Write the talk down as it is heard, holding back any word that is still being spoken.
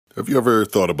Have you ever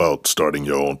thought about starting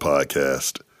your own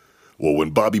podcast? Well, when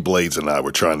Bobby Blades and I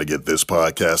were trying to get this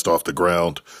podcast off the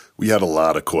ground, we had a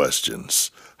lot of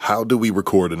questions. How do we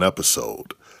record an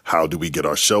episode? How do we get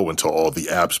our show into all the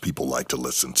apps people like to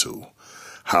listen to?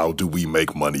 How do we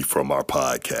make money from our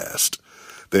podcast?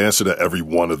 The answer to every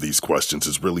one of these questions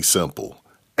is really simple.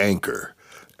 Anchor.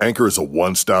 Anchor is a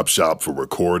one-stop shop for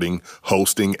recording,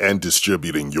 hosting, and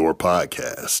distributing your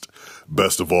podcast.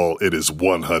 Best of all, it is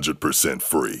 100%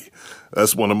 free.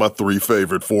 That's one of my 3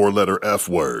 favorite 4-letter F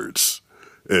words.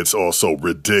 It's also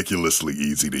ridiculously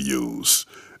easy to use.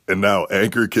 And now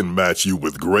Anchor can match you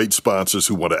with great sponsors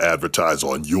who want to advertise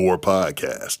on your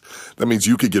podcast. That means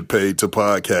you could get paid to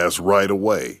podcast right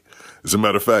away. As a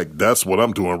matter of fact, that's what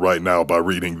I'm doing right now by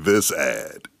reading this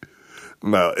ad.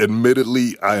 Now,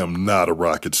 admittedly, I am not a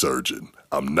rocket surgeon.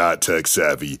 I'm not tech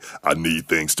savvy. I need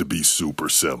things to be super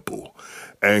simple.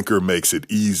 Anchor makes it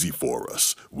easy for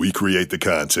us. We create the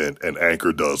content and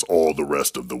Anchor does all the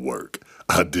rest of the work.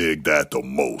 I dig that the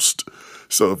most.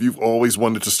 So if you've always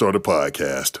wanted to start a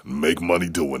podcast, make money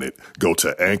doing it, go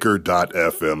to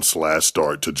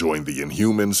anchor.fm/start to join the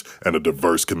Inhumans and a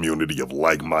diverse community of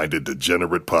like-minded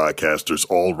degenerate podcasters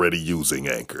already using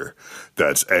Anchor.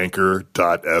 That's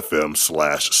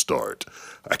anchor.fm/start.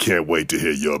 I can't wait to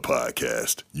hear your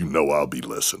podcast. You know I'll be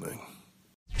listening.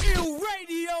 Ill Radio.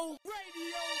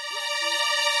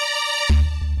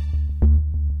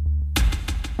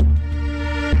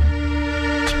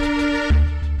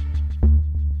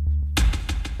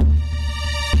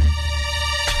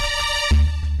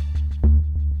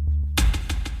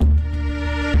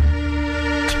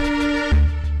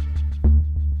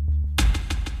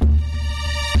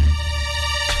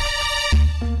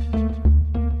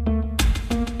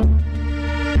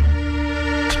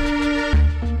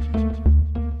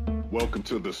 Welcome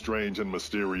to the strange and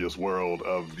mysterious world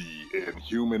of the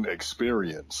Inhuman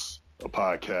Experience, a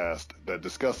podcast that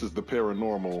discusses the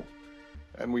paranormal,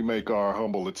 and we make our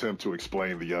humble attempt to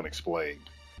explain the unexplained.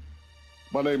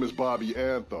 My name is Bobby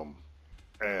Anthem,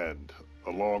 and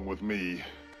along with me,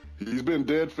 he's been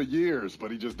dead for years,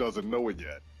 but he just doesn't know it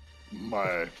yet.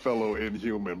 My fellow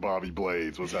Inhuman, Bobby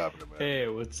Blades. What's happening, man? Hey,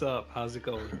 what's up? How's it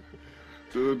going?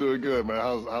 Doing good, man.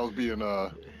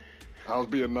 How's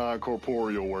being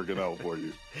non-corporeal working out for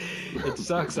you? It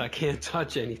sucks. I can't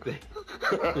touch anything.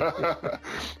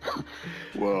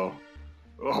 Well,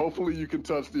 hopefully you can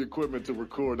touch the equipment to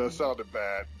record. That sounded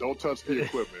bad. Don't touch the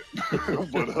equipment.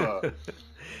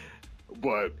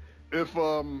 but if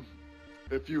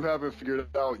you haven't figured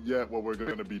out yet what we're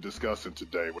going to be discussing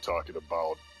today, we're talking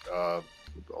about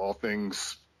all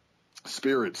things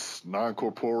spirits,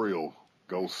 non-corporeal,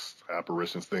 ghosts,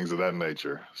 apparitions, things of that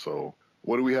nature. So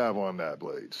what do we have on that,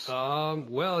 Blades?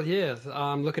 Well, yeah,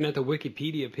 I'm looking at the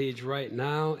Wikipedia page right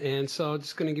now, and so I'm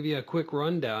just going to give you a quick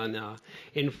rundown.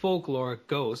 In folklore,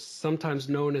 ghosts, sometimes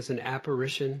known as an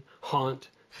apparition, haunt,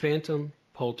 phantom,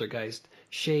 poltergeist,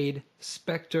 shade,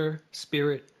 specter,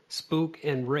 spirit, spook,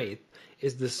 and wraith,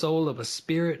 is the soul of a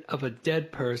spirit of a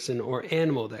dead person or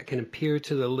animal that can appear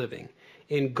to the living.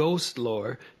 In ghost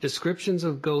lore, descriptions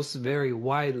of ghosts vary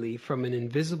widely from an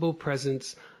invisible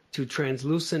presence to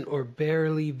translucent or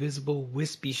barely visible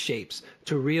wispy shapes,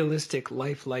 to realistic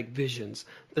lifelike visions.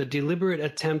 The deliberate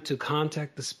attempt to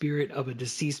contact the spirit of a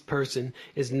deceased person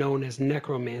is known as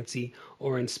necromancy,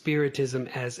 or in spiritism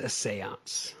as a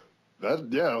seance.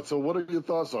 So what are your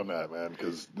thoughts on that, man?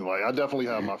 Because I definitely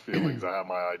have my feelings. I have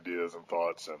my ideas and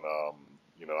thoughts, and I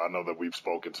know that we've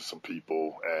spoken to some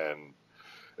people, and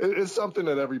it's something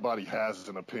that everybody has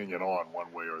an opinion on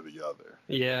one way or the other.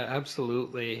 Yeah,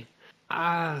 absolutely.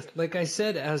 Like I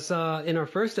said, as in our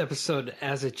first episode,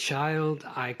 as a child,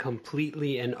 I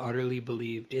completely and utterly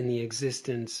believed in the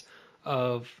existence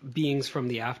of beings from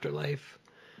the afterlife,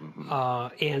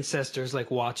 ancestors like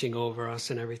watching over us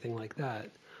and everything like that.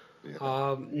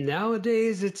 Yeah.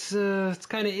 Nowadays, it's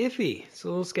kind of iffy. It's a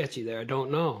little sketchy there. I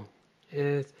don't know.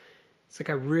 It's like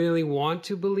I really want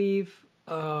to believe,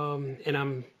 and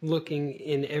I'm looking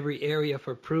in every area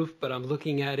for proof, but I'm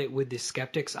looking at it with the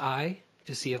skeptic's eye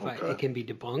to see if it can be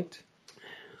debunked.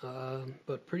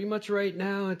 But pretty much right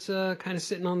now, it's kind of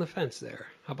sitting on the fence there.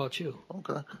 How about you?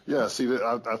 Okay. Yeah, see,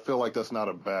 I feel like that's not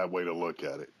a bad way to look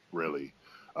at it, really.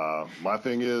 My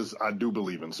thing is, I do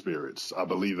believe in spirits. I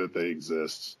believe that they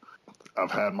exist.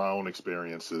 I've had my own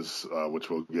experiences, which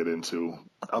we'll get into.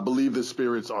 I believe that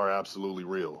spirits are absolutely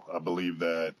real. I believe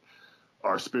that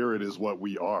our spirit is what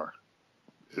we are.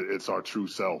 It's our true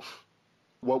self.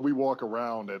 What we walk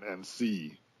around and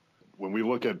see when we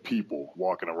look at people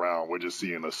walking around, we're just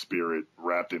seeing a spirit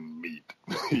wrapped in meat.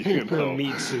 A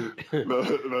meat suit.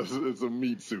 It's a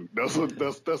meat suit. That's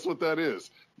what that is.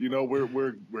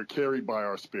 We're carried by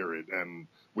our spirit, and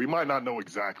we might not know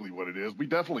exactly what it is. We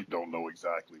definitely don't know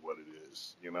exactly what it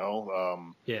is.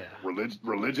 Yeah.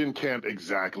 Religion can't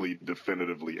exactly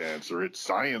definitively answer it.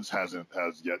 Science has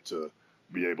yet to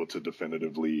be able to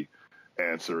definitively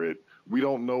answer it. We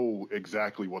don't know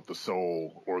exactly what the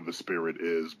soul or the spirit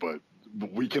is, but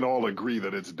we can all agree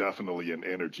that it's definitely an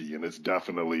energy, and it's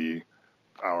definitely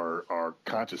our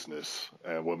consciousness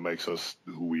and what makes us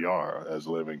who we are as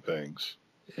living things.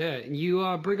 Yeah,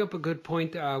 you bring up a good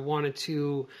point there. I wanted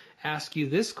to ask you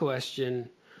this question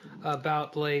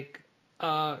about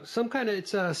some kind of,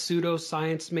 it's a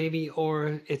pseudoscience maybe,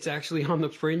 or it's actually on the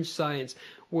fringe science,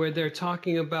 where they're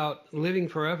talking about living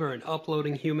forever and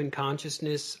uploading human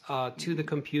consciousness to the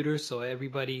computer so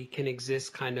everybody can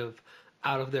exist kind of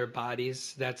out of their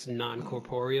bodies. That's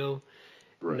non-corporeal.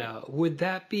 Right. Now, would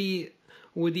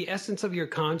the essence of your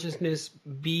consciousness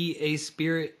be a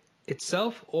spirit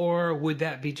itself, or would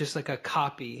that be just like a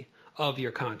copy of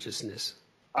your consciousness?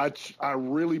 I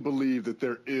really believe that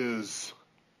there is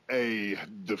a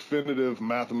definitive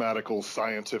mathematical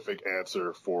scientific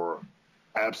answer for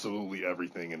absolutely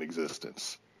everything in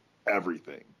existence.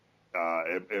 Everything.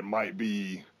 It might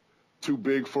be too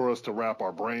big for us to wrap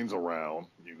our brains around,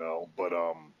 but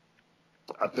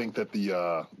I think that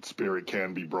the spirit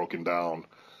can be broken down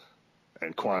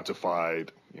and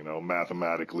quantified,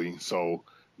 mathematically. So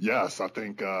yes, I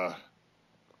think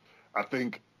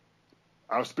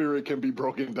our spirit can be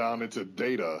broken down into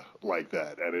data like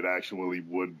that, and it actually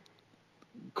would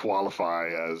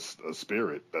qualify as a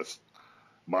spirit. That's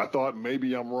my thought.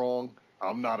 Maybe I'm wrong.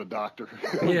 I'm not a doctor,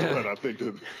 Yeah. but I think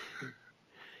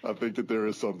that there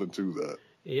is something to that.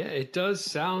 Yeah, it does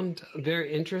sound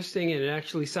very interesting, and it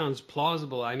actually sounds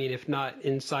plausible. I mean, if not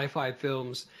in sci-fi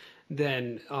films,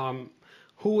 then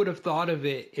who would have thought of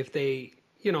it if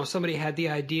somebody had the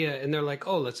idea and they're like,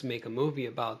 oh, let's make a movie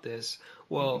about this.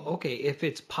 Well, okay, if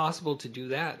it's possible to do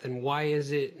that, then why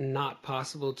is it not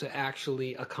possible to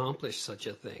actually accomplish such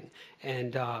a thing?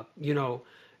 And,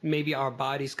 maybe our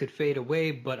bodies could fade away,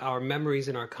 but our memories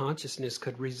and our consciousness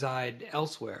could reside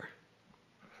elsewhere.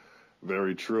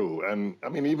 Very true. And I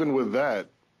mean, even with that,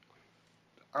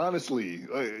 honestly,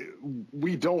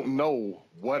 we don't know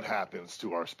what happens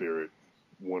to our spirit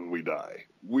when we die.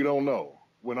 We don't know.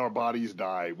 When our bodies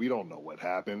die, we don't know what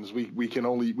happens. We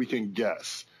can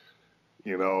guess.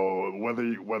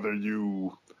 Whether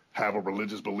you have a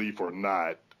religious belief or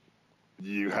not,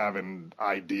 you have an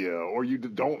idea, or you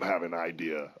don't have an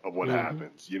idea of what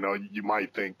happens. You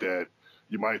might think that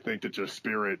your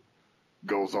spirit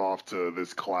goes off to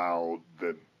this cloud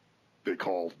that they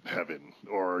call heaven,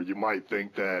 or you might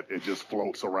think that it just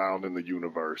floats around in the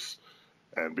universe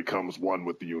and becomes one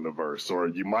with the universe, or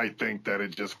you might think that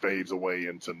it just fades away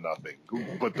into nothing.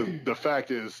 But the fact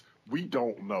is, we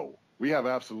don't know. We have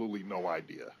absolutely no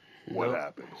idea what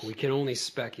happens. We can only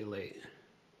speculate.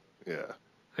 Yeah.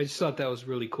 I just thought that was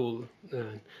really cool.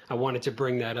 I wanted to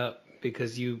bring that up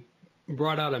because you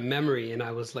brought out a memory, and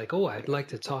I was like, oh, I'd like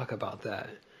to talk about that.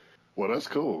 Well, that's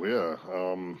cool. Yeah.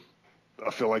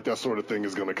 I feel like that sort of thing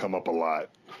is going to come up a lot.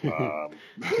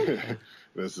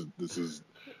 This is.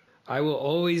 I will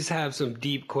always have some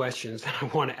deep questions that I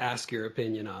want to ask your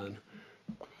opinion on.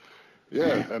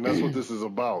 Yeah, and that's what this is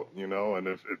about, and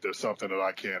if there's something that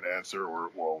I can't answer,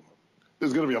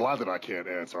 there's going to be a lot that I can't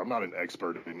answer. I'm not an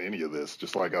expert in any of this.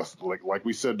 Just like us, like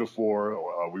we said before,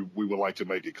 we would like to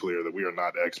make it clear that we are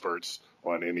not experts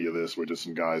on any of this. We're just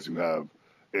some guys who have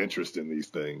interest in these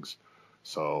things.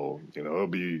 So, it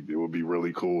would be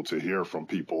really cool to hear from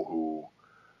people who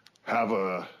have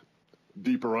a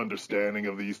deeper understanding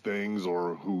of these things,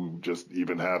 or who just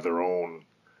even have their own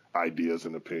ideas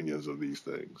and opinions of these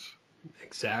things.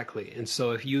 Exactly. And so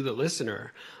if you, the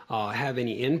listener, have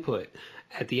any input,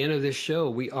 at the end of this show,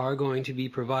 we are going to be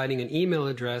providing an email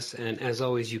address. And as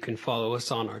always, you can follow us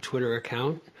on our Twitter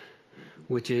account,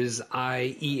 which is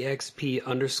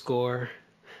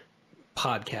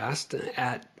IEXP_podcast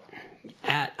at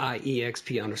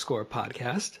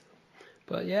IEXP_podcast.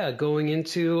 But yeah, going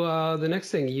into the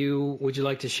next thing, would you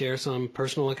like to share some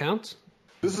personal accounts?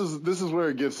 This is where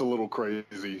it gets a little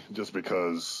crazy, just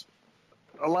because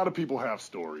a lot of people have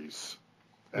stories,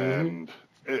 and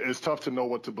it's tough to know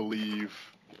what to believe.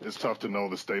 It's tough to know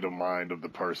the state of mind of the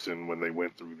person when they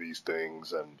went through these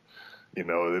things. And,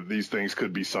 these things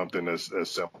could be something as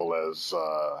simple as,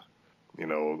 a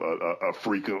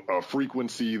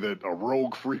frequency a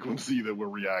rogue frequency that we're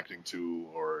reacting to,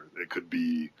 or it could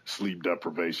be sleep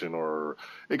deprivation, or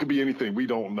it could be anything. We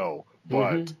don't know.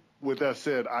 But with that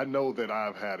said, I know that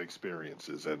I've had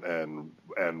experiences, and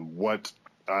what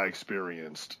I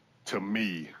experienced to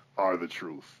me are the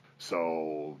truth.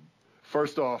 So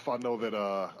first off, I know that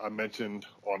I mentioned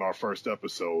on our first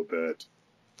episode that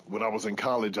when I was in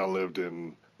college, I lived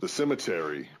in the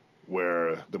cemetery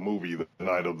where the movie The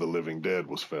Night of the Living Dead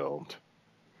was filmed.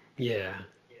 Yeah.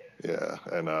 Yeah,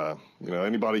 and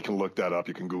anybody can look that up.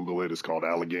 You can Google it. It's called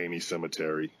Allegheny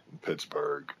Cemetery in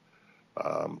Pittsburgh.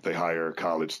 They hire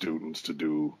college students to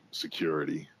do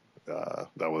security.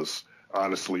 That was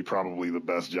honestly probably the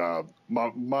best job,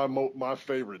 my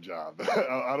favorite job.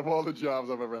 Out of all the jobs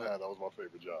I've ever had, that was my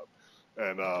favorite job.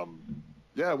 And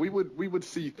yeah, we would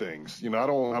see things. I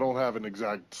don't have an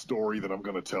exact story that I'm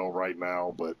going to tell right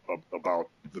now, but about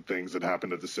the things that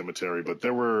happened at the cemetery. But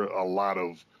there were a lot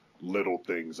of little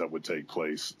things that would take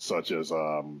place, such as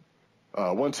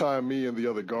one time me and the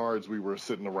other guards, we were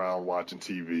sitting around watching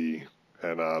TV,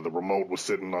 and the remote was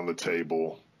sitting on the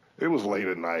table. It was late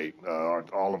at night.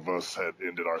 All of us had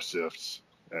ended our shifts,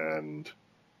 and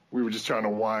we were just trying to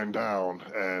wind down.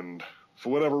 And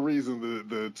for whatever reason,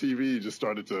 the TV just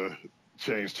started to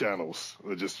change channels.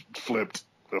 It just flipped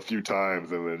a few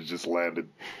times, and then it just landed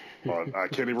on. I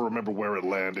can't even remember where it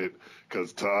landed,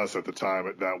 because to us at the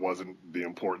time, that wasn't the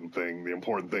important thing. The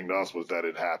important thing to us was that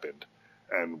it happened,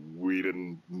 and we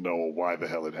didn't know why the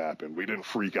hell it happened. We didn't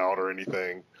freak out or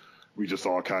anything. We just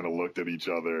all kind of looked at each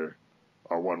other.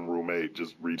 Our one roommate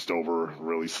just reached over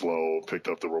really slow, picked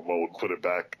up the remote, put it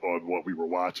back on what we were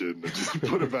watching, and just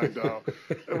put it back down.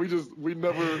 And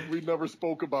we never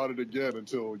spoke about it again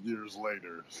until years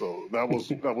later. So that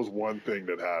was one thing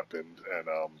that happened. And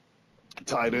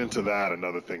tied into that,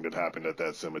 another thing that happened at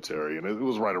that cemetery, and it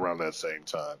was right around that same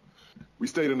time. We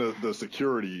stayed in the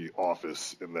security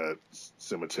office in that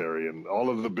cemetery, and all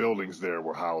of the buildings there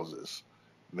were houses,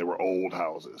 and they were old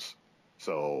houses.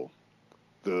 So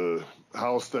the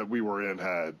house that we were in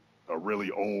had a really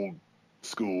old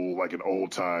school, like an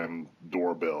old time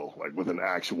doorbell, like with an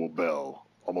actual bell,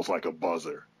 almost like a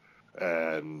buzzer.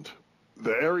 And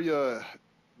the area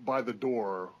by the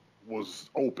door was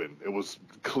open. It was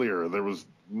clear. There was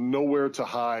nowhere to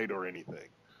hide or anything.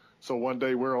 So one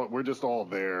day we're just all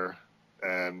there,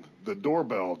 and the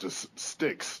doorbell just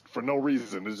sticks for no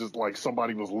reason. It's just like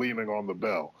somebody was leaning on the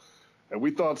bell, and we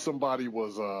thought somebody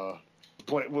was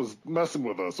messing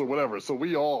with us or whatever. So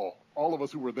we all of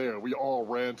us who were there, we all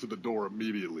ran to the door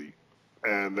immediately,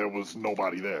 and there was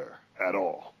nobody there at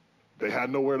all. They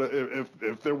had nowhere to,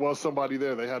 if there was somebody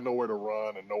there, they had nowhere to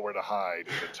run and nowhere to hide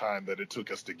in the time that it took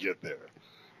us to get there.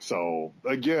 So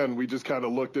again, we just kind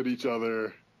of looked at each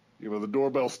other. The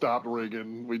doorbell stopped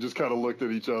ringing. We just kind of looked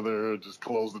at each other, just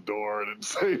closed the door, and didn't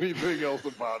say anything else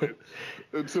about it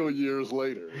until years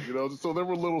later. So there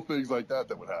were little things like that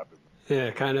would happen.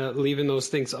 Yeah, kind of leaving those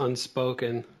things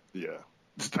unspoken. Yeah.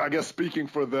 I guess speaking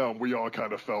for them, we all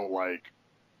kind of felt like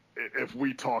if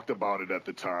we talked about it at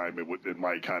the time, it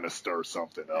might kind of stir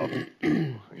something up,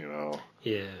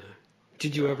 Yeah.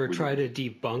 Did you ever try to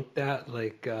debunk that?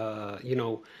 Like,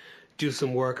 do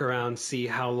some work around, see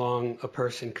how long a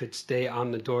person could stay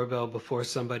on the doorbell before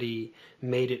somebody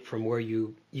made it from where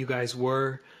you guys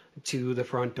were to the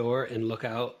front door and look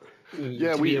out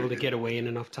to be able to get away in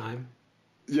enough time?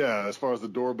 Yeah, as far as the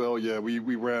doorbell, we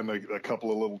ran a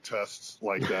couple of little tests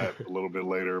like that a little bit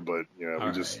later, but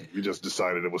we just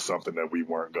decided it was something that we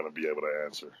weren't going to be able to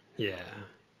answer. Yeah.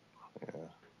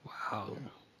 Wow. Yeah.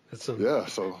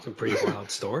 That's some pretty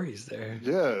wild stories there.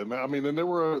 Yeah, I mean, and there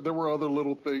were other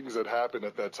little things that happened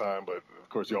at that time, but of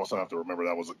course you also have to remember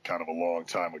that was kind of a long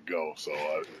time ago. So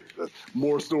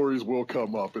more stories will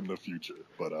come up in the future.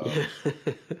 But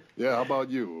yeah, how about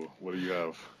you? What do you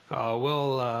have?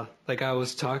 Like I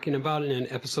was talking about in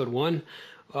episode 1,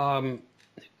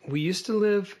 we used to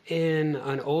live in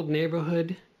an old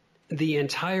neighborhood. The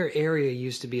entire area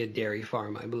used to be a dairy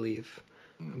farm, I believe,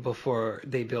 before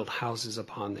they built houses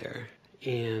upon there.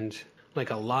 And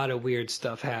like a lot of weird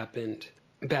stuff happened.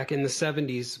 Back in the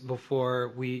 70s,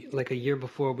 a year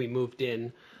before we moved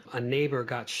in, a neighbor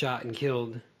got shot and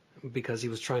killed because he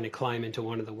was trying to climb into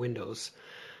one of the windows.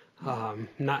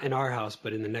 Not in our house,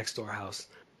 but in the next door house.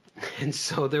 And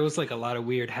so there was like a lot of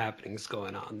weird happenings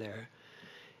going on there.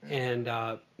 And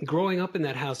growing up in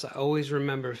that house, I always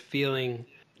remember feeling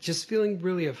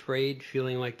really afraid,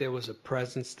 feeling like there was a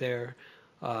presence there,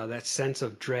 that sense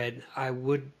of dread. I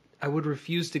would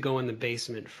refuse to go in the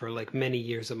basement for like many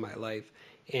years of my life.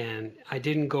 And I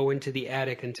didn't go into the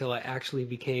attic until I actually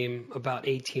became about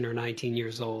 18 or 19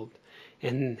 years old.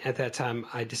 And at that time,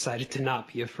 I decided to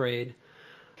not be afraid.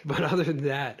 But other than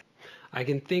that, I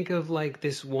can think of like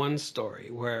this one story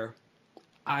where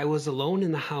I was alone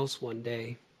in the house one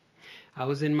day. I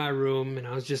was in my room and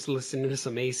I was just listening to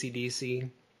some AC/DC,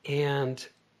 and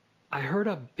I heard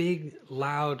a big,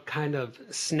 loud, kind of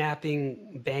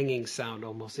snapping, banging sound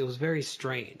almost. It was very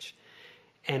strange.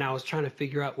 And I was trying to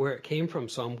figure out where it came from.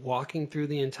 So I'm walking through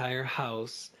the entire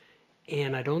house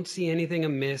and I don't see anything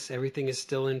amiss. Everything is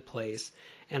still in place.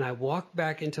 And I walk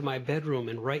back into my bedroom,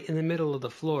 and right in the middle of the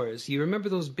floors, you remember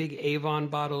those big Avon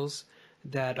bottles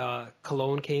that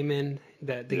cologne came in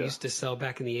that they Yeah. used to sell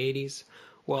back in the 80s?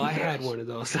 Well, I had Yes. one of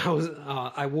those.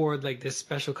 I wore like this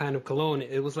special kind of cologne.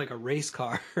 It was like a race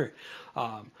car.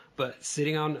 But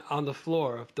sitting on the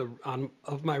floor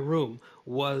of my room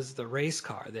was the race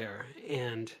car there,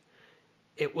 and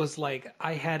it was like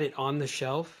I had it on the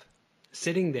shelf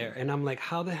sitting there, and I'm like,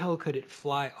 how the hell could it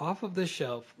fly off of the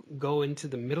shelf, go into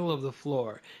the middle of the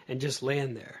floor, and just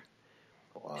land there?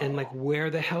 And like, Wow. where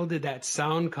the hell did that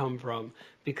sound come from?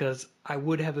 Because I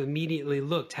would have immediately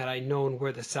looked had I known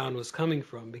where the sound was coming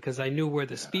from, because I knew where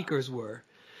the speakers were.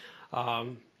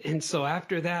 And so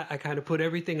after that, I kind of put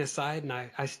everything aside, and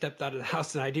I stepped out of the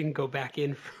house, and I didn't go back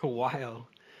in for a while.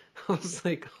 I was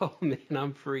like, oh man,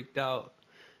 I'm freaked out.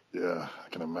 Yeah, I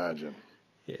can imagine.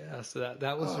 Yeah, so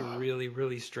that was a really,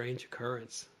 really strange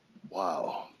occurrence.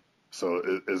 Wow. So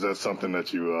is that something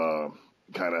that you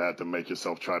kind of had to make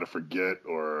yourself try to forget,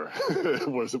 or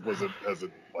has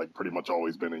it like pretty much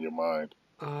always been in your mind?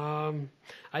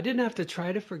 I didn't have to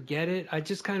try to forget it. I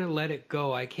just kind of let it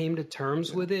go. I came to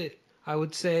terms with it, I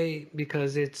would say,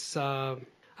 because it's, I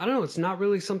don't know, it's not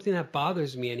really something that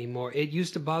bothers me anymore. It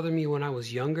used to bother me when I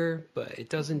was younger, but it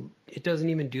doesn't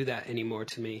even do that anymore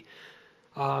to me.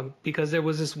 Because there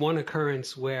was this one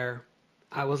occurrence where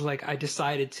I was like, I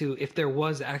decided to, if there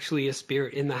was actually a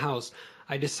spirit in the house,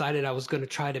 I decided I was going to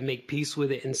try to make peace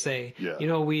with it and say, Yeah. you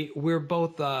know, we're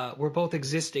both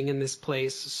existing in this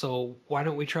place, so why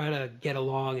don't we try to get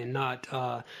along and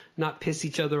not piss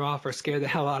each other off or scare the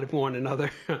hell out of one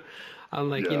another? I'm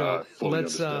like, Yeah, you know, I fully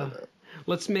understand that.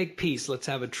 let's make peace, let's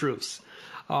have a truce.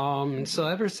 So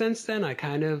ever since then, I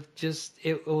kind of just,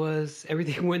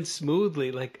 everything went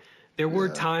smoothly. Like, there were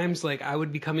Yeah. times like I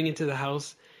would be coming into the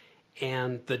house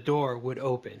and the door would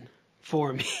open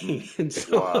for me. And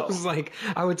so I Wow. was like,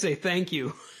 I would say thank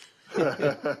you.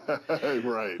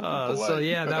 Right. Be So polite.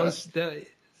 yeah, that was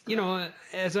you know,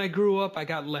 as I grew up, I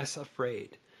got less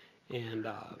afraid. And,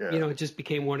 you know, Yeah. it just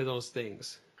became one of those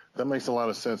things. That makes a lot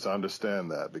of sense. I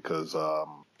understand that because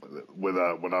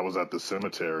when I was at the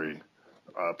cemetery,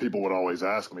 people would always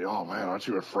ask me, "Oh man, aren't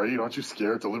you afraid? Aren't you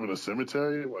scared to live in a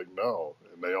cemetery?" I'm like, no.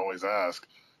 And they always ask,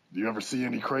 "Do you ever see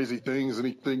any crazy things?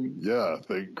 Anything?" Yeah,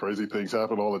 crazy things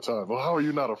happen all the time. Well, how are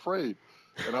you not afraid?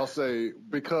 And I'll say,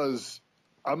 because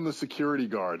I'm the security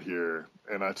guard here,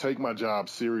 and I take my job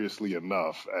seriously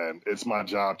enough, and it's my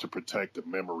job to protect the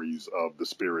memories of the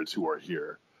spirits who are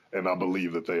here, and I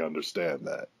believe that they understand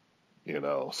that.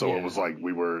 So Yeah. it was like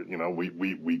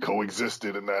we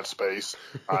coexisted in that space.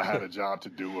 I had a job to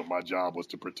do, and my job was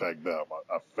to protect them.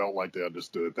 I felt like they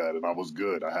understood that, and I was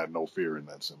good. I had no fear in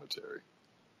that cemetery.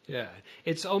 Yeah,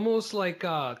 it's almost like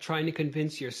trying to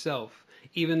convince yourself,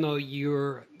 even though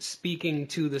you're speaking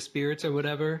to the spirits or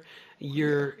whatever,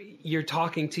 you're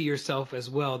talking to yourself as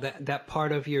well. That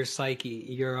part of your psyche,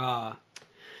 your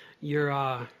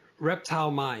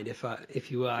reptile mind,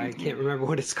 if you I can't remember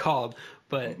what it's called,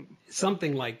 but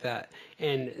something like that,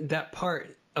 and that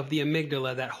part of the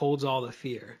amygdala that holds all the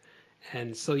fear,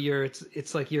 and so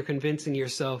it's like you're convincing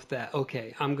yourself that,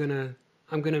 okay, I'm gonna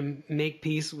make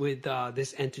peace with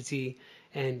this entity,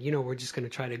 and you know, we're just gonna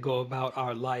try to go about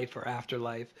our life or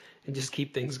afterlife and just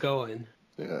keep things going.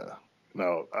 Yeah.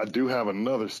 Now I do have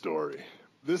another story.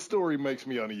 This story makes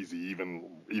me uneasy,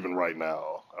 even right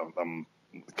now. I'm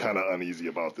kind of uneasy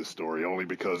about this story, only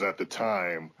because at the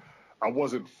time I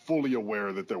wasn't fully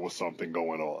aware that there was something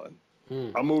going on.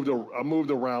 I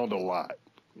moved around a lot,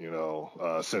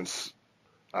 since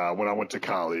when I went to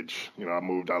college.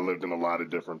 I lived in a lot of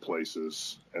different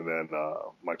places, and then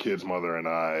my kid's mother and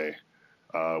I,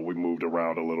 we moved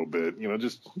around a little bit.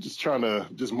 Just trying to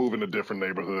move into different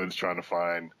neighborhoods, trying to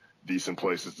find decent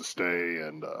places to stay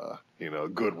and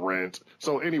good rent.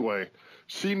 So anyway,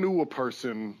 she knew a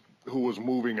person who was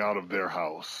moving out of their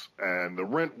house, and the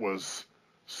rent was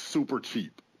super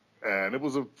cheap, and it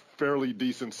was a fairly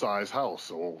decent sized house.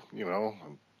 So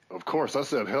of course I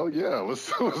said, hell yeah,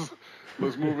 let's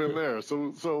move in there.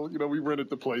 So we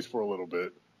rented the place for a little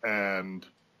bit, and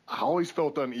I always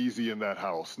felt uneasy in that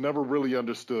house. Never really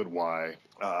understood why.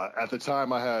 At the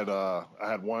time, I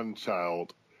had one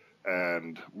child,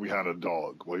 and we had a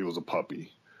dog. Well, he was a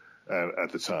puppy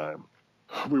at the time.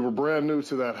 We were brand new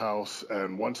to that house,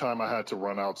 and one time I had to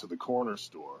run out to the corner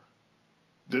store,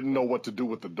 didn't know what to do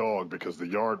with the dog because the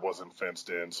yard wasn't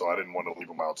fenced in, so I didn't want to leave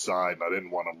him outside, and I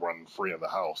didn't want him running free in the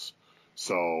house.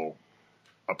 So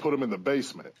I put him in the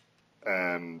basement,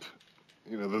 and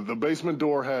the basement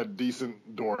door had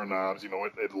decent doorknobs.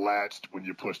 It latched when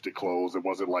you pushed it closed. It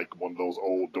wasn't like one of those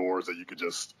old doors that you could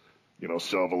just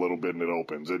shove a little bit and it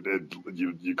opens.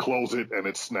 You close it and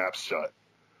it snaps shut.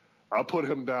 I put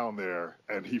him down there,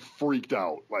 and he freaked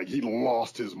out. Like, he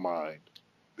lost his mind.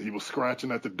 He was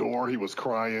scratching at the door. He was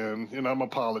crying. And I'm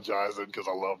apologizing because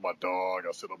I love my dog.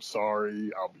 I said, I'm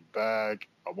sorry. I'll be back.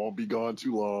 I won't be gone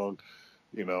too long.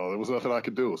 There was nothing I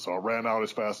could do. So I ran out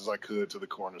as fast as I could to the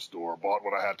corner store, bought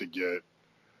what I had to get.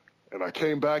 And I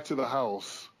came back to the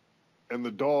house, and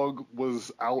the dog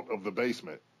was out of the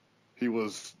basement. He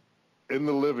was in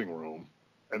the living room,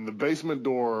 and the basement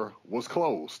door was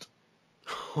closed.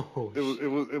 Oh,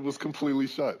 It was completely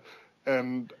shut,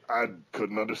 and I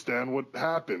couldn't understand what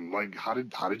happened. Like, how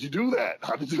did you do that?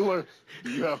 How did you learn? Do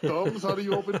you have thumbs? How do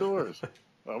you open doors?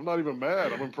 I'm not even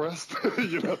mad. I'm impressed.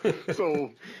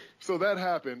 So that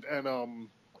happened, and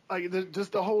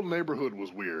just the whole neighborhood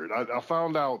was weird. I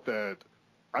found out that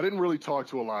I didn't really talk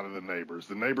to a lot of the neighbors.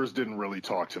 The neighbors didn't really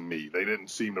talk to me. They didn't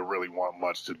seem to really want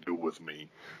much to do with me.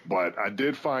 But I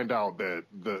did find out that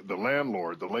the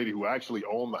landlord, the lady who actually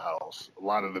owned the house, a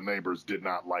lot of the neighbors did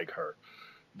not like her.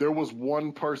 There was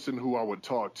one person who I would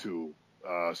talk to.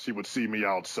 She would see me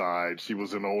outside. She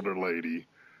was an older lady.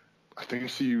 I think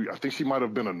she might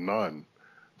have been a nun.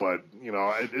 But,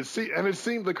 it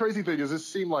seemed, the crazy thing is, it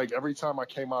seemed like every time I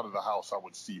came out of the house, I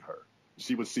would see her.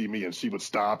 She would see me, and she would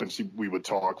stop, and we would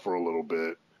talk for a little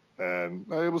bit,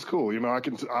 and it was cool. I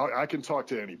can talk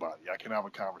to anybody. I can have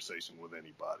a conversation with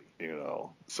anybody.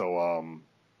 So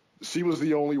she was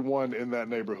the only one in that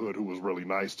neighborhood who was really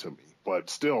nice to me. But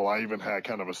still, I even had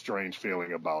kind of a strange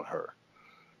feeling about her.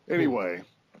 Anyway,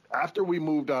 after we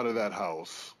moved out of that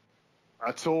house,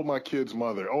 I told my kid's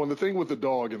mother. Oh, and the thing with the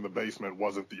dog in the basement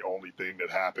wasn't the only thing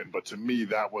that happened, but to me,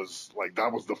 that was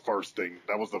the first thing.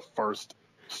 That was the first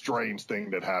strange thing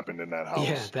that happened in that house.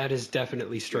 yeah, that is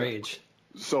definitely strange.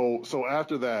 So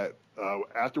after that,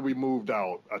 after we moved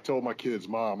out, I told my kid's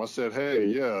mom, I said, hey,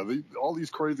 yeah, all these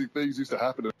crazy things used to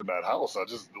happen in that house. I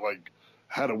just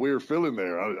had a weird feeling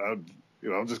there.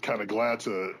 I'm just kind of glad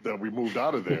that we moved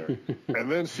out of there. And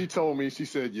then she told me, she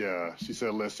said,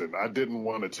 listen, I didn't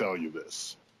want to tell you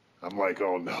this. I'm like,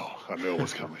 oh no, I knew it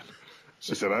was coming.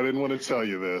 She said, I didn't want to tell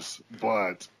you this,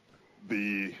 but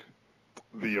the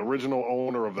original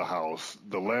owner of the house,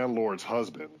 the landlord's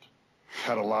husband,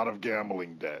 had a lot of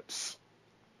gambling debts.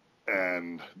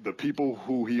 And the people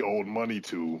who he owed money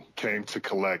to came to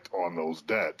collect on those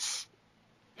debts.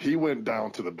 He went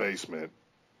down to the basement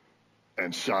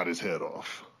and shot his head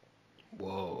off.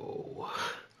 Whoa.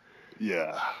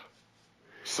 Yeah.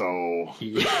 So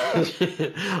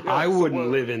I wouldn't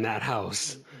live in that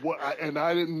house. And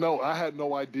I didn't know. I had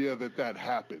no idea that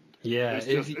happened. Yeah.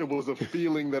 It was a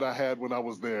feeling that I had when I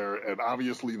was there, and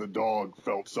obviously the dog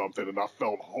felt something, and I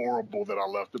felt horrible that I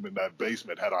left him in that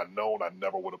basement. Had I known, I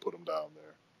never would have put him down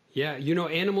there. Yeah,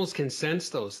 animals can sense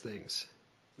those things.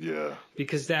 Yeah.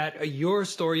 Because your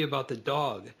story about the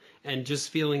dog and just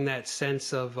feeling that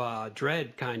sense of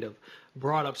dread kind of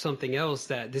brought up something else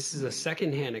that this is a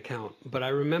secondhand account. But I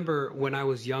remember when I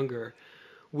was younger,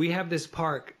 we have this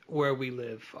park where we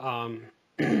live.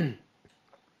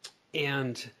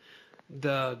 And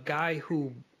the guy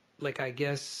who, I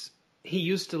guess he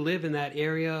used to live in that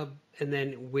area. And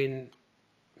then when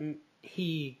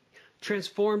he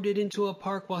transformed it into a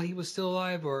park while he was still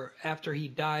alive, or after he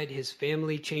died, his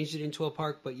family changed it into a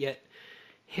park, but yet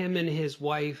him and his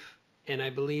wife and I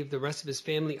believe the rest of his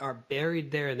family are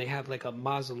buried there, and they have a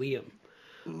mausoleum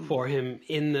for him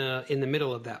in the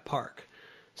middle of that park.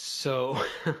 So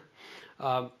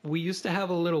we used to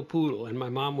have a little poodle, and my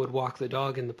mom would walk the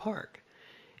dog in the park.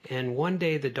 And one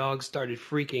day the dog started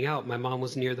freaking out. My mom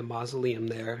was near the mausoleum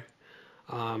there,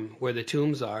 where the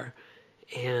tombs are.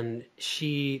 And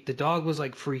the dog was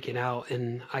freaking out,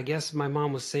 and I guess my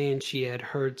mom was saying she had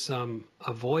heard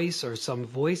a voice or some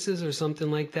voices or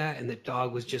something like that, and the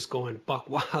dog was just going buck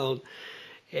wild.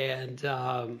 And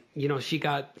she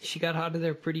got out of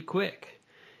there pretty quick.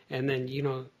 And then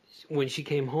when she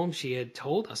came home, she had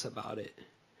told us about it,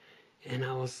 and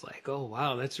I was like, oh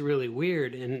wow, that's really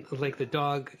weird. And the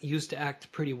dog used to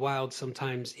act pretty wild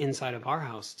sometimes inside of our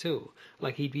house too.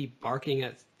 He'd be barking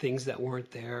at things that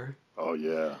weren't there. Oh,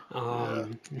 yeah.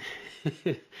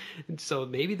 So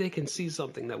maybe they can see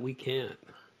something that we can't.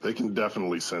 They can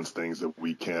definitely sense things that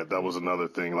we can't. That was another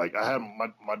thing. I had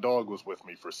my dog was with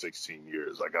me for 16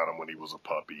 years. I got him when he was a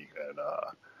puppy, and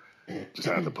Just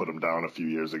had to put them down a few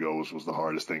years ago, which was the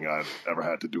hardest thing I've ever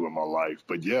had to do in my life.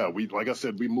 But yeah, like I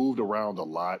said, we moved around a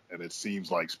lot, and it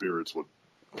seems like spirits would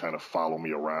kind of follow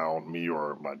me around, me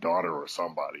or my daughter or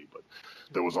somebody. But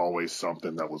there was always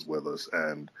something that was with us.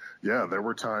 And yeah, there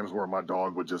were times where my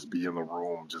dog would just be in the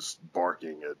room, just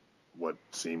barking at what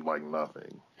seemed like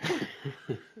nothing.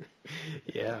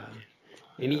 Yeah.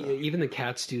 And even the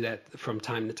cats do that from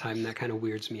time to time. That kind of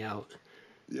weirds me out.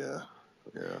 Yeah.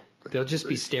 Yeah. They'll just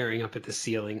be staring up at the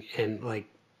ceiling and like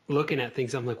looking at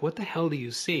things. I'm like, what the hell do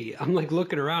you see? I'm like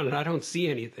looking around and I don't see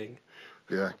anything.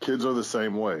 Yeah. Kids are the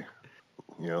same way.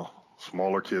 You know,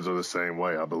 smaller kids are the same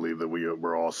way. I believe that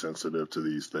we're all sensitive to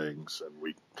these things, and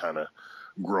we kind of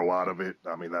grow out of it.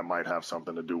 I mean, that might have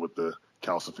something to do with the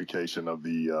calcification of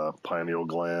the pineal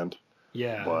gland.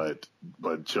 Yeah.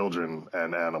 But children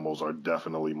and animals are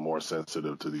definitely more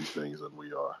sensitive to these things than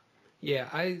we are. Yeah,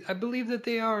 I believe that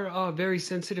they are very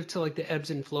sensitive to like the ebbs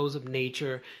and flows of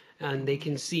nature, and they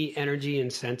can see energy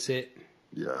and sense it.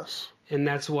 Yes. And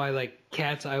that's why, like,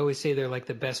 cats, I always say they're like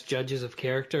the best judges of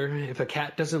character. If a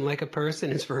cat doesn't like a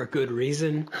person, it's for a good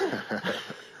reason.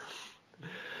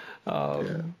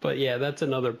 Yeah. But yeah, that's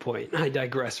another point. I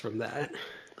digress from that.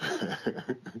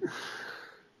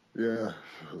 Yeah.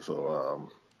 So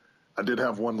I did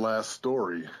have one last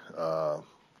story. If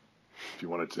you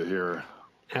wanted to hear.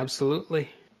 Absolutely.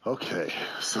 Okay.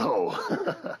 So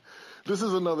this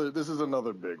is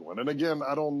another big one. And again,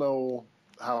 I don't know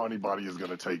how anybody is going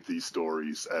to take these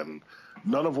stories, and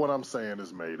none of what I'm saying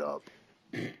is made up.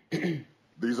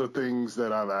 These are things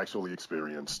that I've actually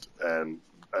experienced, and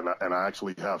I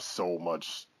actually have so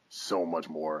much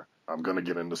more. I'm going to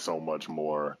get into so much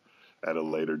more at a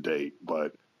later date,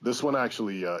 but this one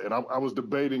actually, and I was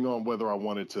debating on whether I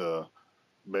wanted to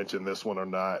mention this one or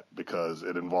not, because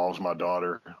it involves my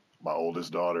daughter, my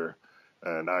oldest daughter,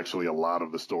 and actually a lot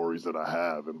of the stories that I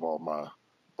have involve my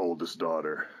oldest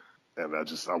daughter. And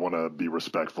I want to be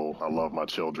respectful. I love my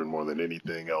children more than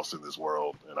anything else in this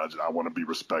world, and I want to be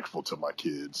respectful to my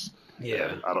kids.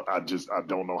 Yeah. And I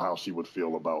don't know how she would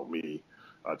feel about me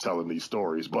telling these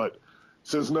stories. But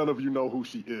since none of you know who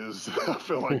she is, I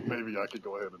feel like maybe I could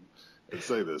go ahead and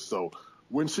say this. So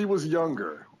when she was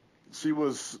younger, she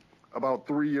was about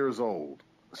 3 years old.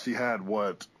 She had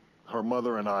what her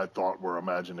mother and I thought were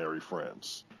imaginary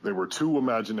friends. They were two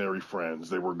imaginary friends.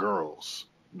 They were girls.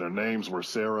 Their names were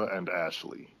Sarah and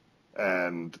Ashley.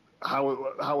 And how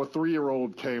a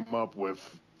 3-year-old came up with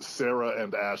Sarah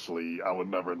and Ashley, I would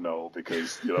never know,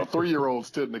 because 3-year-olds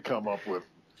tend to come up with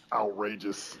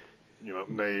outrageous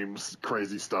names,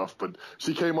 crazy stuff. But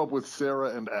she came up with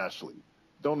Sarah and Ashley.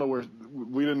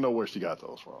 We didn't know where she got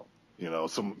those from.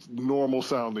 Some normal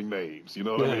sounding names. You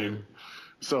know what I mean?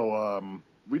 So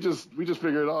we just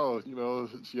figured,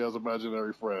 she has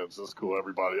imaginary friends. That's cool.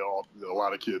 A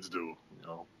lot of kids do,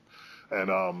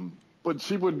 And but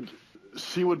she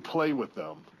would play with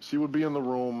them. She would be in the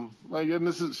room,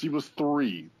 and she was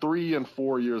 3 and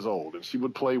 4 years old, and she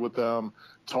would play with them,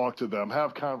 talk to them,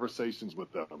 have conversations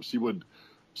with them. She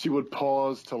would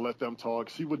pause to let them talk.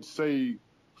 She would say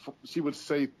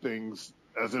things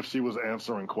as if she was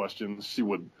answering questions. She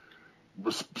would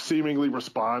seemingly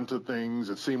respond to things.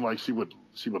 It seemed like she would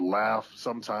laugh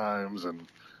sometimes, and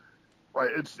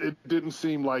it didn't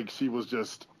seem like she was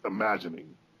just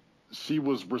imagining. She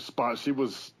was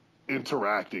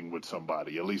interacting with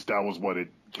somebody. At least that was what it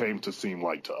came to seem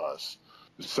like to us.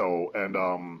 So, and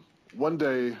one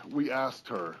day we asked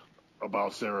her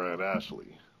about Sarah and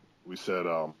Ashley. We said,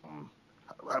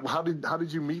 how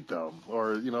did you meet them?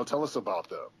 Or, tell us about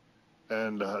them.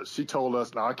 And she told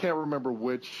us, now I can't remember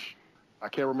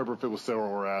if it was Sarah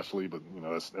or Ashley, but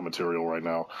that's immaterial right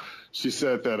now. She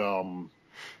said that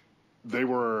they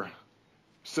were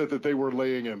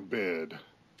laying in bed,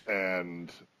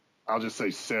 and I'll just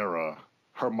say Sarah,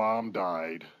 her mom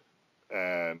died,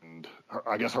 and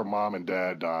I guess her mom and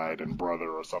dad died, and brother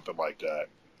or something like that.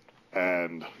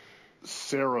 And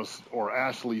Sarah's or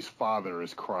Ashley's father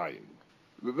is crying.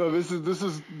 This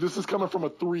is coming from a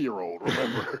 3-year-old.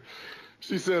 Remember.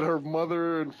 She said her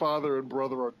mother and father and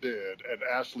brother are dead, and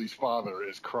Ashley's father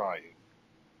is crying.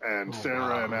 And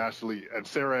Sarah and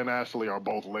Ashley are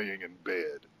both laying in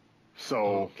bed.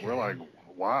 So We're like,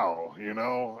 wow,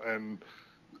 and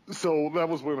so that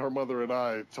was when her mother and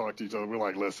I talked to each other. We're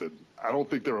like, listen, I don't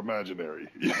think they're imaginary.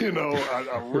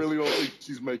 I really don't think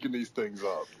she's making these things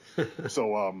up.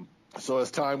 So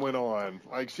as time went on,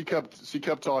 she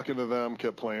kept talking to them,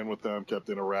 kept playing with them, kept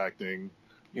interacting.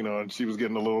 And she was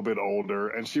getting a little bit older,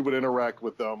 and she would interact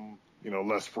with them,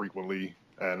 less frequently.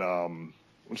 And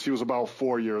when she was about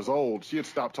 4 years old, she had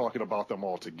stopped talking about them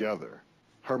altogether.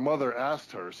 her mother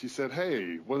asked her, she said,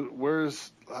 "Hey,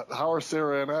 how are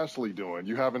Sarah and Ashley doing?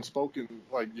 You haven't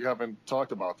you haven't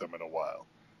talked about them in a while."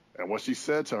 And what she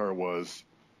said to her was,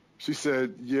 she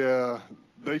said, "Yeah,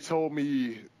 they told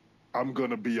me I'm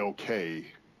going to be okay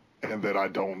and that I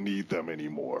don't need them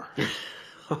anymore."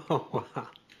 Oh, wow.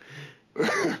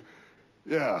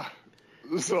 Yeah.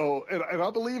 So, and I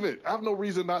believe it. I have no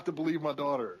reason not to believe my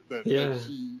daughter that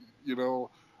she,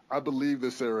 I believe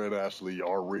that Sarah and Ashley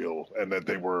are real and that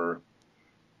they were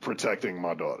protecting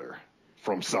my daughter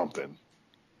from something.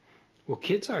 Well,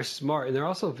 kids are smart and they're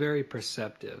also very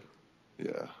perceptive.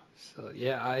 Yeah. So,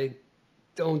 yeah, I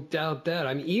don't doubt that.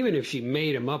 I mean, even if she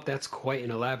made him up, that's quite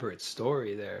an elaborate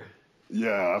story there.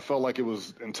 Yeah, I felt like it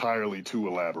was entirely too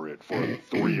elaborate for a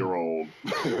 3-year-old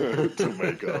to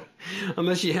make up.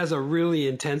 Unless she has a really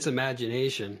intense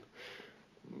imagination.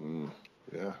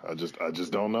 Yeah, I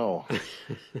just don't know.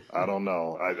 I don't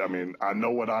know. I mean, I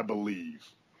know what I believe.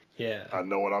 Yeah. I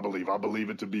know what I believe. I believe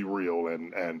it to be real,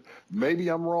 and maybe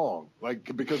I'm wrong,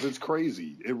 because it's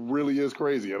crazy. It really is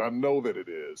crazy, and I know that it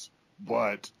is.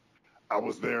 But I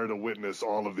was there to witness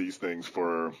all of these things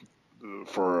for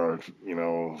the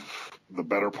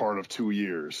better part of 2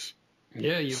 years.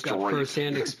 Yeah, you've got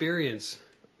firsthand experience.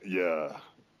 Yeah,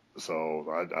 so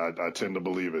I tend to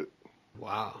believe it.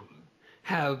 Wow.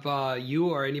 Have you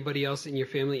or anybody else in your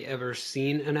family ever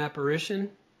seen an apparition?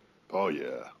 Oh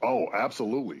yeah. Oh,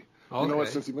 absolutely. Okay. You know what?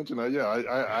 Since you mentioned that, yeah,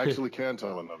 I actually can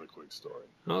tell another quick story.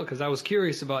 Oh, because I was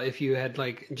curious about if you had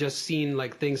just seen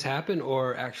things happen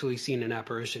or actually seen an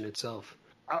apparition itself.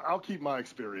 I'll keep my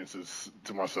experiences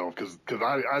to myself because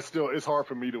I still, it's hard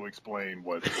for me to explain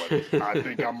what I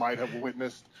think I might have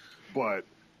witnessed, but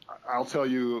I'll tell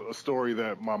you a story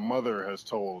that my mother has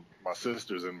told my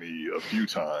sisters and me a few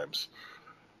times.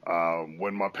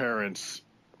 When my parents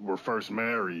were first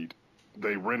married,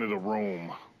 they rented a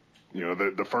room.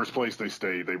 The first place they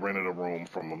stayed, they rented a room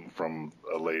from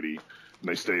a lady, and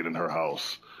they stayed in her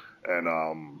house.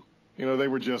 And they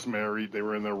were just married. They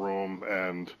were in their room,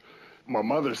 and my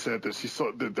mother said that she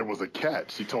saw that there was a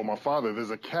cat. She told my father, "There's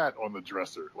a cat on the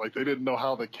dresser." Like, they didn't know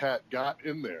how the cat got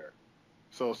in there.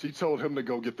 So she told him to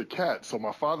go get the cat. So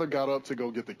my father got up to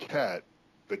go get the cat.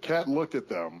 The cat looked at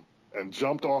them and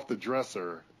jumped off the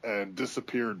dresser and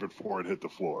disappeared before it hit the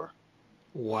floor.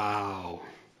 Wow.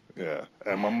 Yeah.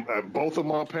 And both of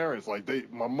my parents,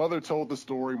 my mother told the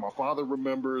story. My father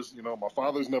remembers, my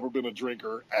father's never been a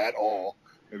drinker at all.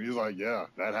 And he's like, "Yeah,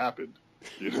 that happened."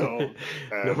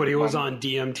 Nobody was on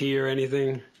DMT or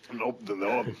anything? Nope.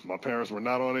 My parents were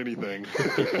not on anything.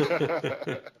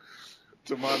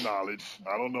 To my knowledge.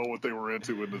 I don't know what they were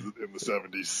into in the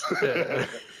 70s.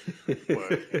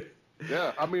 But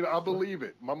yeah, I mean, I believe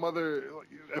it. My mother,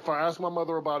 if I asked my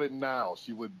mother about it now,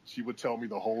 she would tell me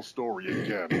the whole story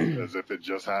again as if it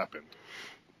just happened.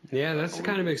 Yeah, that's the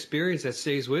kind of experience that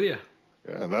stays with you.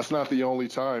 Yeah, and that's not the only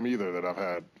time either that I've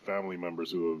had family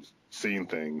members who have seen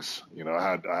things.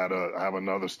 I have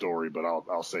another story, but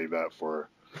I'll save that for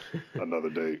another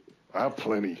date. I have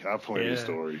plenty of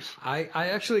stories. I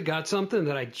actually got something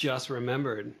that I just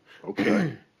remembered.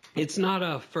 Okay. It's not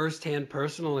a first-hand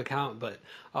personal account, but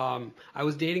I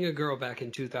was dating a girl back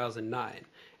in 2009,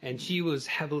 and she was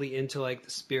heavily into the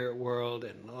spirit world,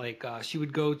 and she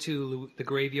would go to the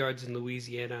graveyards in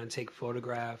Louisiana and take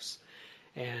photographs,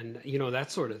 and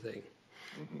that sort of thing.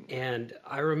 Mm-hmm. And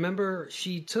I remember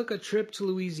she took a trip to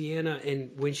Louisiana,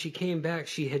 and when she came back,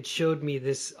 she had showed me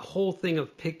this whole thing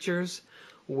of pictures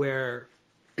where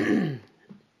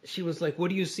she was like, "What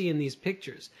do you see in these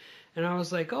pictures?" And I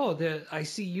was like, "Oh, I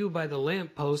see you by the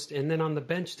lamppost, and then on the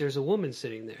bench there's a woman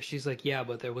sitting there." She's like, "Yeah,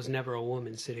 but there was never a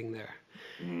woman sitting there."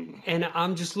 And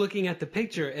I'm just looking at the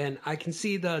picture, and I can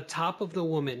see the top of the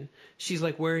woman. She's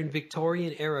wearing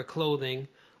Victorian era clothing,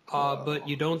 but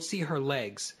you don't see her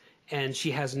legs, and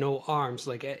she has no arms.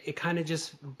 It kind of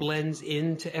just blends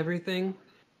into everything.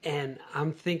 And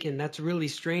I'm thinking that's really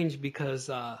strange because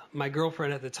my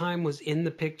girlfriend at the time was in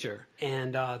the picture,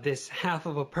 and this half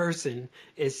of a person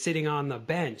is sitting on the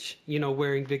bench,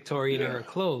 wearing Victorian era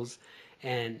clothes,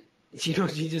 and she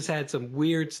just had some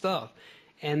weird stuff.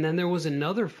 And then there was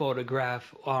another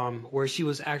photograph where she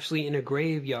was actually in a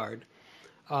graveyard.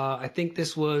 I think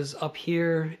this was up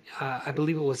here. I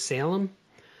believe it was Salem.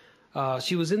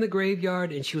 She was in the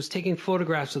graveyard and she was taking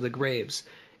photographs of the graves.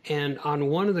 And on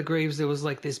one of the graves, there was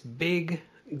this big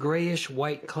grayish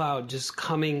white cloud just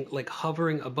coming,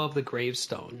 hovering above the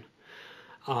gravestone.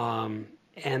 And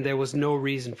there was no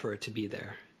reason for it to be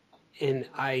there. And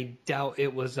I doubt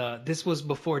it was, this was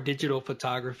before digital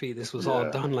photography. This was all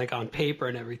done on paper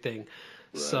and everything.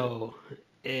 Right. So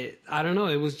I don't know.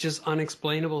 It was just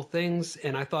unexplainable things.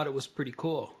 And I thought it was pretty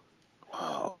cool.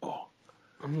 Wow.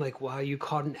 I'm like, wow, you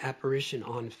caught an apparition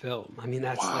on film. I mean,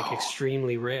 that's like Wow.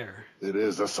 extremely rare. It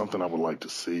is. That's something I would like to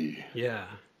see. Yeah.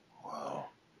 Wow.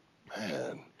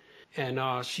 Man.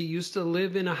 And she used to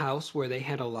live in a house where they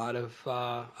had a lot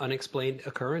of unexplained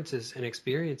occurrences and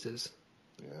experiences.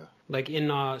 Yeah. Like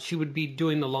she would be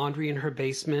doing the laundry in her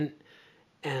basement,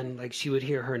 and like she would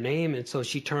hear her name, and so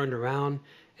she turned around,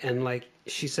 and like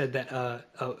she said that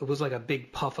it was like a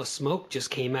big puff of smoke just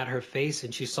came at her face,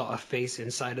 and she saw a face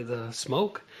inside of the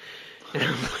smoke. And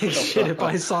I'm like, shit, if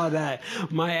I saw that,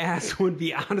 my ass would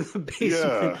be out of the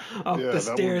basement, up the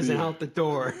stairs, and out the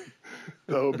door.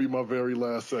 That would be my very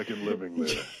last second living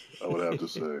there, I would have to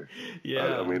say.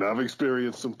 Yeah. I mean, I've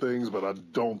experienced some things, but I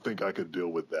don't think I could deal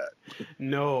with that.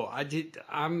 No, I did.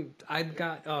 I've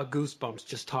got goosebumps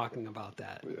just talking about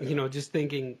that. Yeah. You know, just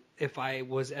thinking if I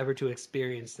was ever to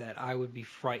experience that, I would be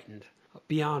frightened,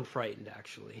 beyond frightened,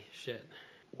 actually. Shit.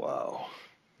 Wow.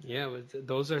 Yeah,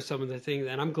 those are some of the things,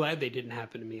 and I'm glad they didn't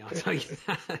happen to me. I'll tell you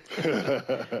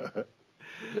that.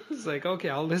 It's like, okay,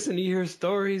 I'll listen to your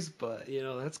stories, but you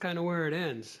know, that's kind of where it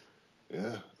ends.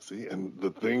 Yeah. See, and the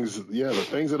things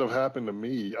that have happened to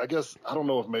me, I guess, I don't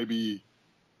know if maybe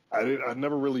I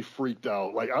never really freaked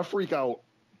out. Like, I freak out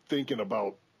thinking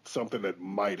about something that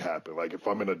might happen. Like, if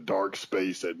I'm in a dark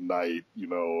space at night, you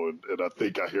know, and I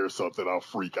think I hear something, I'll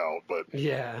freak out. But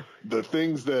Yeah. the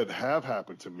things that have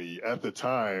happened to me at the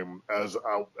time, as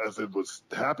it was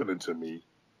happening to me,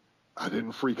 I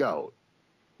didn't freak out.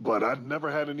 But I'd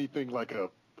never had anything like a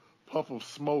puff of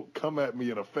smoke come at me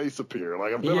and a face appear.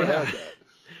 Like, I've never had that.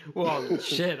 Well,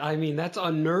 shit, I mean, that's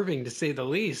unnerving to say the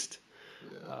least.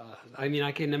 Yeah. I mean,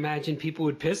 I can imagine people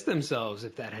would piss themselves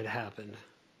if that had happened.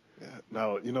 Yeah.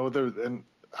 Now, you know, and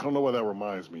I don't know why that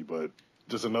reminds me, but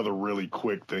just another really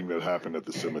quick thing that happened at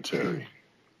the cemetery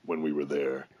when we were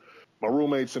there. My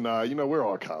roommates and I, you know, we're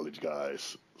all college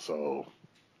guys. So,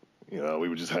 you know, we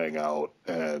would just hang out,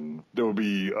 and there would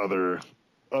be other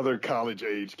college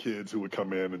age kids who would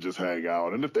come in and just hang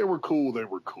out. And if they were cool, they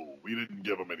were cool. We didn't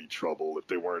give them any trouble if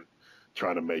they weren't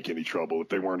trying to make any trouble, if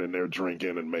they weren't in there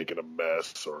drinking and making a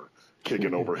mess or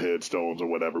kicking over headstones or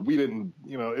whatever. We didn't,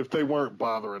 you know, if they weren't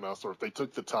bothering us or if they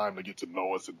took the time to get to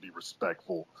know us and be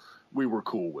respectful, we were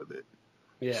cool with it.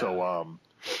 Yeah. So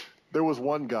there was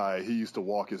one guy, he used to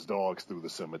walk his dogs through the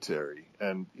cemetery.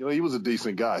 And, you know, he was a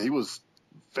decent guy. He was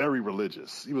very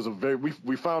religious. He was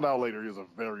we found out later he was a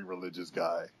very religious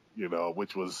guy, you know,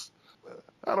 which was,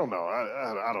 I don't know.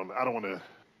 I don't want to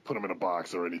put him in a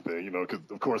box or anything, you know, because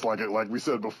of course, like we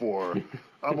said before,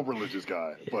 I'm a religious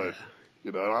guy, but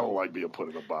you know, I don't like being put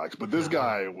in a box. But this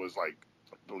guy was like,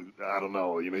 I don't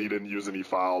know, you know, he didn't use any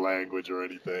foul language or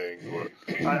anything. Or,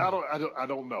 I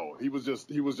don't know. He was just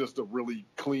a really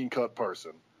clean cut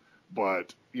person.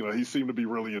 But, you know, he seemed to be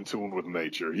really in tune with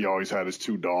nature. He always had his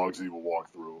 2 dogs he would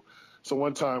walk through. So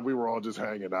one time we were all just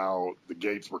hanging out. The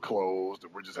gates were closed,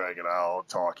 and we're just hanging out,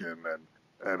 talking.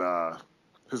 And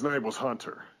his name was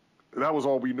Hunter. And that was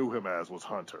all we knew him as, was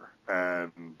Hunter.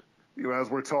 And, you know, as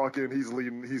we're talking,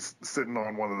 he's sitting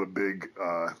on one of the big,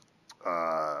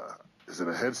 is it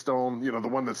a headstone? You know, the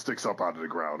one that sticks up out of the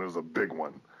ground. It was a big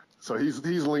one. So he's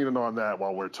leaning on that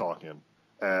while we're talking.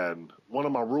 And one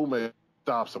of my roommates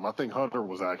stops him. I think Hunter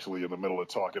was actually in the middle of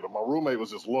talking, and my roommate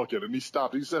was just looking, and he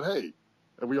stopped. He said, "Hey,"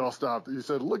 and we all stopped. He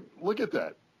said, "Look at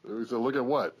that." And we said, "Look at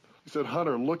what?" He said,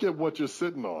 "Hunter, look at what you're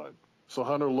sitting on." So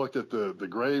Hunter looked at the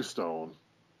gravestone,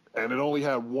 and it only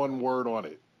had one word on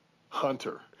it: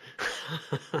 Hunter.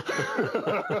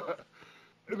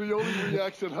 And the only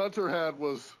reaction Hunter had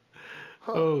was,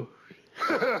 "Huh." Oh.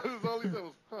 That's all he said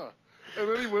was, "Huh." And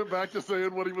then he went back to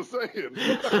saying what he was saying.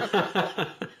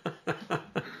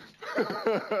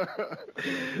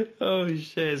 Oh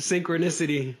shit!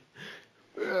 Synchronicity.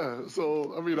 Yeah.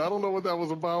 So I mean, I don't know what that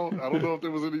was about. I don't know if there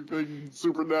was anything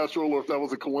supernatural or if that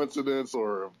was a coincidence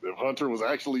or if Hunter was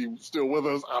actually still with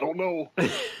us. I don't know.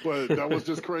 But that was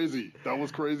just crazy. That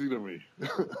was crazy to me.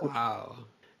 Wow.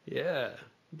 Yeah.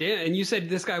 Damn. And you said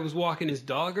this guy was walking his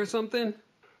dog or something?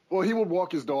 Well, he would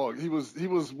walk his dog. He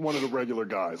was one of the regular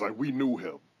guys. Like, we knew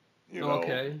him. You know,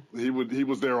 okay. He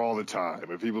was there all the time.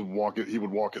 If he was walking, he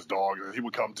would walk his dog, and he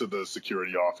would come to the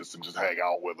security office and just hang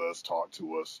out with us, talk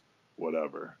to us,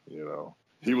 whatever. You know,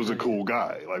 he was a cool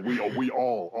guy. Like we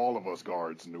all of us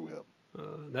guards knew him.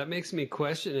 That makes me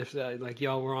question if like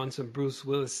y'all were on some Bruce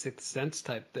Willis Sixth Sense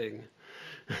type thing.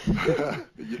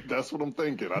 That's what I'm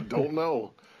thinking. I don't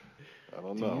know.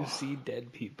 Do you see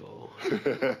dead people?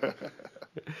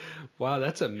 Wow,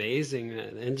 that's amazing,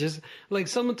 man. And just like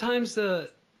sometimes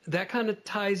that kind of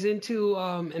ties into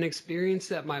an experience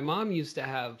that my mom used to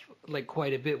have like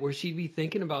quite a bit, where she'd be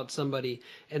thinking about somebody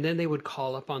and then they would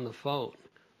call up on the phone.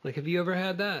 Like, have you ever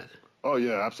had that? Oh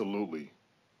yeah, absolutely.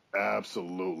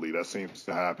 Absolutely. That seems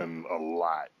to happen a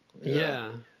lot. Yeah. Yeah.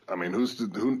 I mean,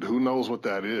 who knows what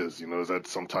that is? You know, is that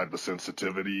some type of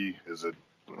sensitivity? Is it,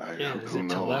 Yeah, is who it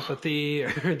knows? telepathy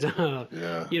or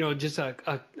Yeah. just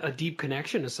a deep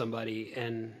connection to somebody,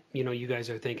 and you guys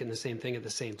are thinking the same thing at the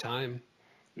same time.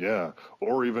 Yeah.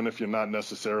 Or even if you're not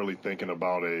necessarily thinking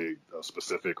about a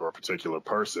specific or a particular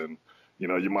person, you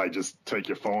know, you might just take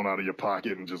your phone out of your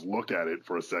pocket and just look at it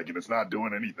for a second. It's not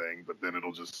doing anything, but then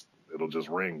it'll just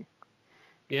ring.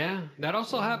 Yeah, that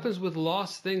also Yeah. happens with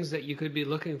lost things that you could be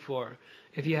looking for.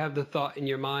 If you have the thought in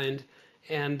your mind,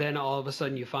 and then all of a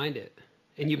sudden you find it,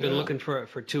 and you've been Yeah. looking for it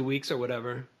for 2 weeks or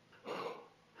whatever.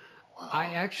 I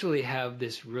Wow. actually have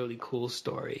this really cool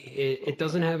story. It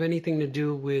doesn't have anything to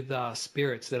do with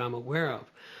spirits that I'm aware of,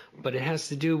 but it has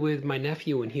to do with my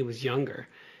nephew when he was younger.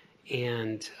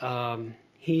 And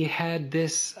he had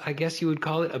this, I guess you would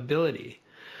call it, ability.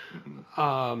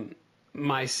 Mhm.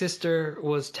 My sister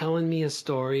was telling me a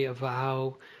story of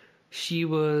how she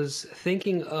was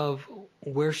thinking of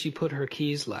where she put her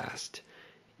keys last.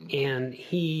 And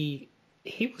he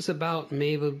was about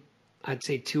maybe, I'd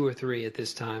say 2 or 3 at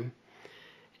this time.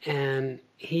 And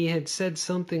he had said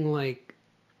something like,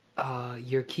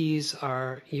 your keys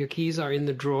are in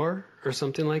the drawer or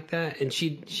something like that. And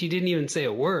she didn't even say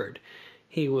a word.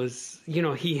 He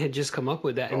had just come up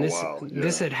with that, and Oh this wow.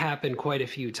 this Yeah. had happened quite a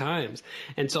few times.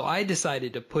 And so I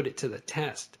decided to put it to the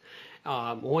test.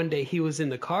 One day he was in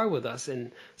the car with us,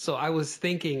 and so I was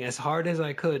thinking as hard as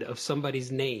I could of somebody's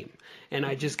name, and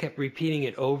I just kept repeating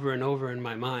it over and over in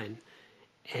my mind.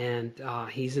 And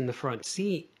he's in the front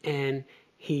seat, and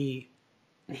he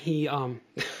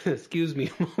excuse me,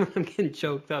 I'm getting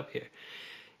choked up here.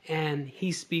 And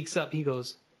he speaks up. He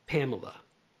goes, Pamela,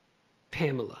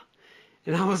 Pamela.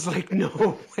 And I was like,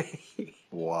 no way.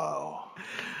 Wow.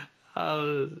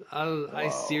 I Wow.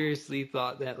 seriously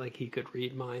thought that like he could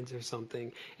read minds or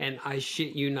something. And I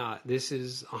shit you not, this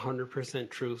is 100%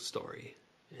 true story.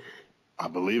 I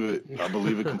believe it. I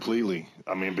believe it completely.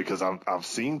 I mean, because I've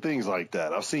seen things like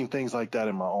that. I've seen things like that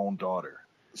in my own daughter.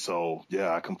 So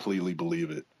yeah, I completely believe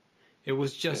it. It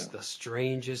was Yeah. just the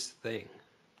strangest thing.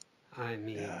 I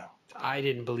mean, Yeah. I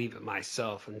didn't believe it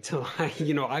myself until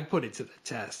I put it to the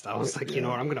test. I was like, you know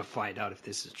Yeah. what, I'm gonna find out if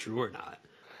this is true or not.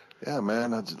 Yeah,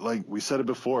 man. Like we said it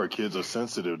before, kids are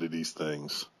sensitive to these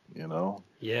things, you know?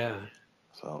 Yeah.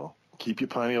 So keep your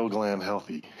pineal gland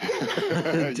healthy.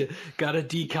 Gotta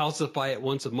decalcify it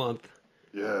once a month.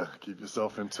 Yeah, keep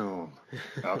yourself in tune.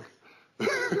 Al-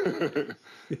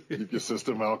 keep your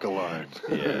system alkaline.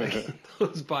 Yeah,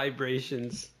 those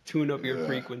vibrations tune up your Yeah.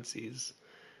 frequencies.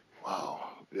 Wow.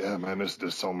 Yeah, man,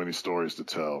 there's so many stories to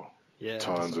tell. Yeah,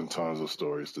 Tons so and tons of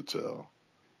stories to tell.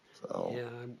 So yeah,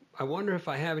 I wonder if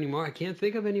I have any more. I can't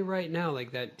think of any right now,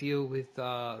 like that deal with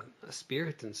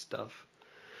spirits and stuff.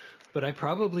 But I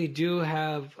probably do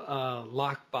have a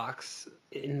lockbox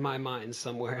in my mind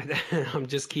somewhere that I'm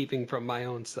just keeping from my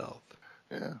own self.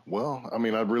 yeah. Well, I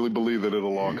mean, I really believe that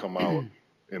it'll all come out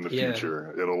in the Yeah,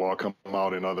 future. It'll all come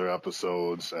out in other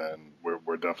episodes, and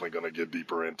we're definitely going to get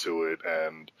deeper into it.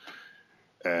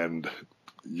 And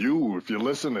you, if you're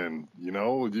listening, you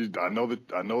know, I know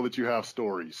that you have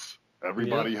stories. yep.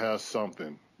 Everybody has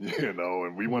something, you know,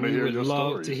 and we want to We hear would your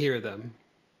love to stories. hear them.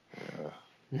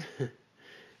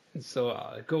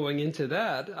 So going into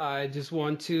that, I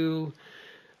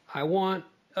want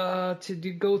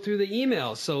go through the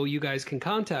email so you guys can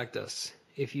contact us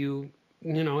if you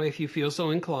feel so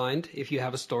inclined. If you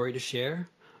have a story to share,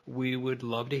 we would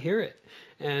love to hear it.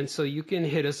 And so you can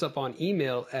hit us up on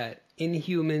email at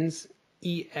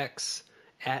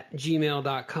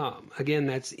inhumansex@gmail.com. Again,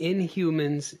 that's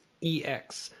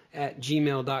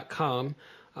inhumansex@gmail.com.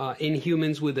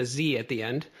 Inhumans with a Z at the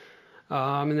end.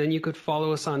 And then you could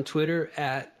follow us on Twitter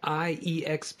at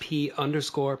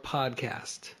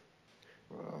IEXP_podcast.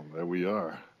 Well, there we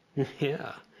are.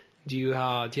 Yeah. Do you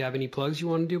have any plugs you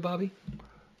want to do, Bobby?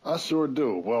 I sure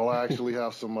do. Well, I actually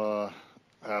have some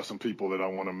people that I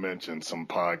want to mention, some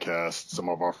podcasts, some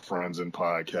of our friends in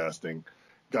podcasting.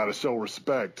 Got to show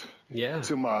respect Yeah.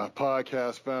 to my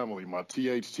podcast family, my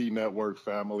THT Network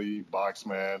family,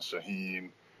 Boxman, Shaheen,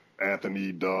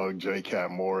 Anthony, Doug, J.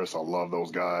 Cat Morris. I love those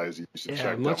guys. You should Yeah.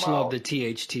 check Much them love out. the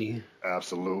THT.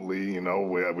 Absolutely. You know,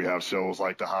 we have shows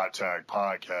like the Hot Tag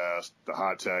Podcast, the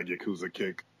Hot Tag Yakuza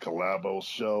Kick Collabo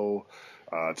Show,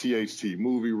 THT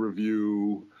Movie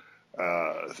Review,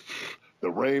 uh, the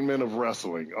Rain Men of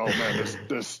Wrestling. Oh, man,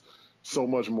 there's so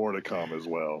much more to come as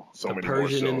well. So The many more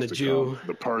Persian and shows the to Jew. come.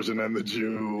 The Persian and the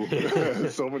Jew.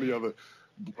 So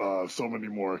many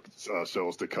more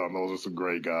shows to come. Those are some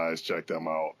great guys. Check them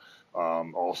out.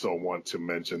 Also want to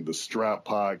mention the Strap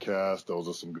podcast. Those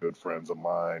are some good friends of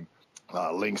mine.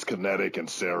 Links Kinetic and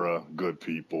Sarah, good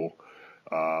people.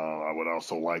 I would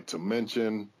also like to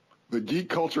mention the Geek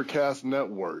Culture Cast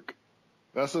Network.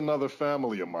 That's another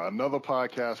family of mine, another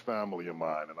podcast family of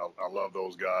mine. And I love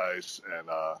those guys, and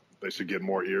they should get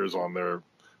more ears on their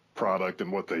product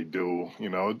and what they do. You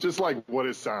know, just like what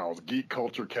it sounds, Geek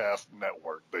Culture Cast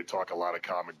Network. They talk a lot of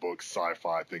comic books,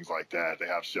 sci-fi, things like that. They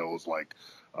have shows like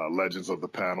Legends of the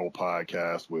Panel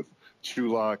podcast with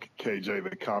Chulak, KJ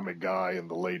the Comic Guy, and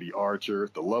the Lady Archer,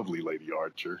 the lovely Lady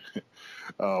Archer.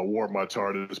 War My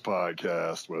TARDIS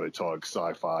podcast, where they talk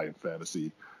sci-fi and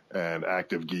fantasy, and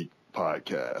Active Geek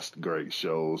podcast. Great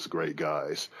shows, great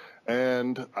guys.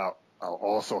 And I'll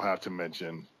also have to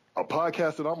mention a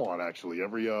podcast that I'm on, actually.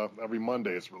 Every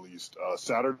Monday it's released.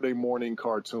 Saturday Morning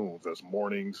Cartoons. That's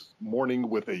morning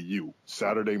with a U.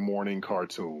 Saturday Morning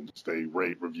Cartoons. They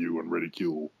rate, review, and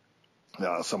ridicule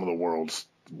some of the world's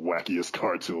wackiest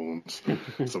cartoons.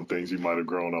 Some things you might have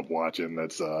grown up watching.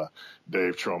 That's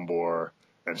Dave Trumbore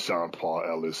and Sean Paul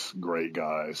Ellis. Great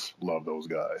guys. Love those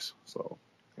guys. So,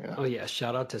 yeah. Oh yeah,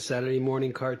 shout out to Saturday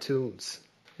Morning Cartoons.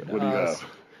 What do you have?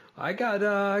 I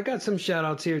got some shout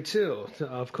outs here too.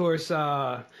 Of course,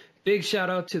 big shout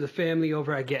out to the family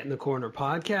over at Get in the Corner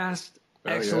podcast.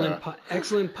 Excellent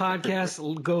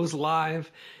podcast goes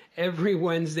live every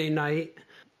Wednesday night.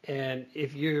 And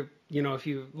if you're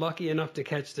lucky enough to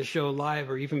catch the show live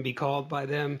or even be called by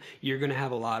them, you're going to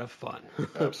have a lot of fun.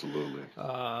 Absolutely.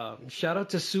 Shout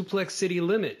out to Suplex City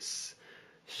Limits.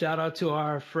 Shout out to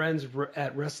our friends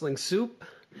at Wrestling Soup.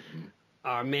 Mm-hmm.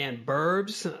 Our man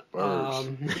Burbs.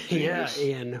 Yeah,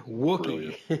 and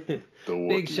Wookie. Wookie.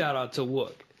 Big shout out to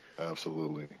Wook.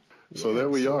 Absolutely. So there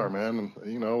we are, man.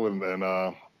 You know, and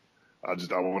I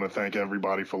want to thank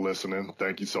everybody for listening.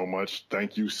 Thank you so much.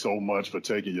 Thank you so much for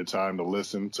taking your time to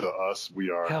listen to us.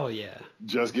 We are hell yeah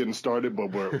just getting started,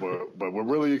 but we're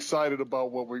really excited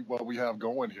about what we have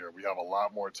going here. We have a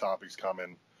lot more topics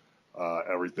coming.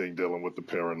 Everything dealing with the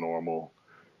paranormal.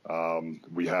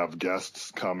 We have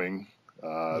guests coming.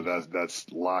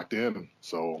 That's locked in.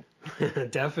 So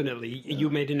definitely, you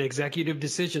made an executive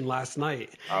decision last night.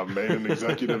 I made an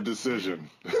executive decision.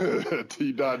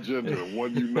 T. Ginger,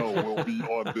 one will be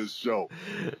on this show.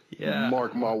 Yeah,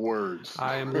 mark my words.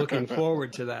 I am looking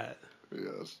forward to that.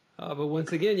 Yes. But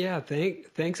once again, yeah,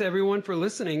 thanks everyone for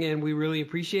listening, and we really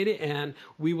appreciate it. And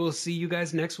we will see you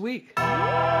guys next week.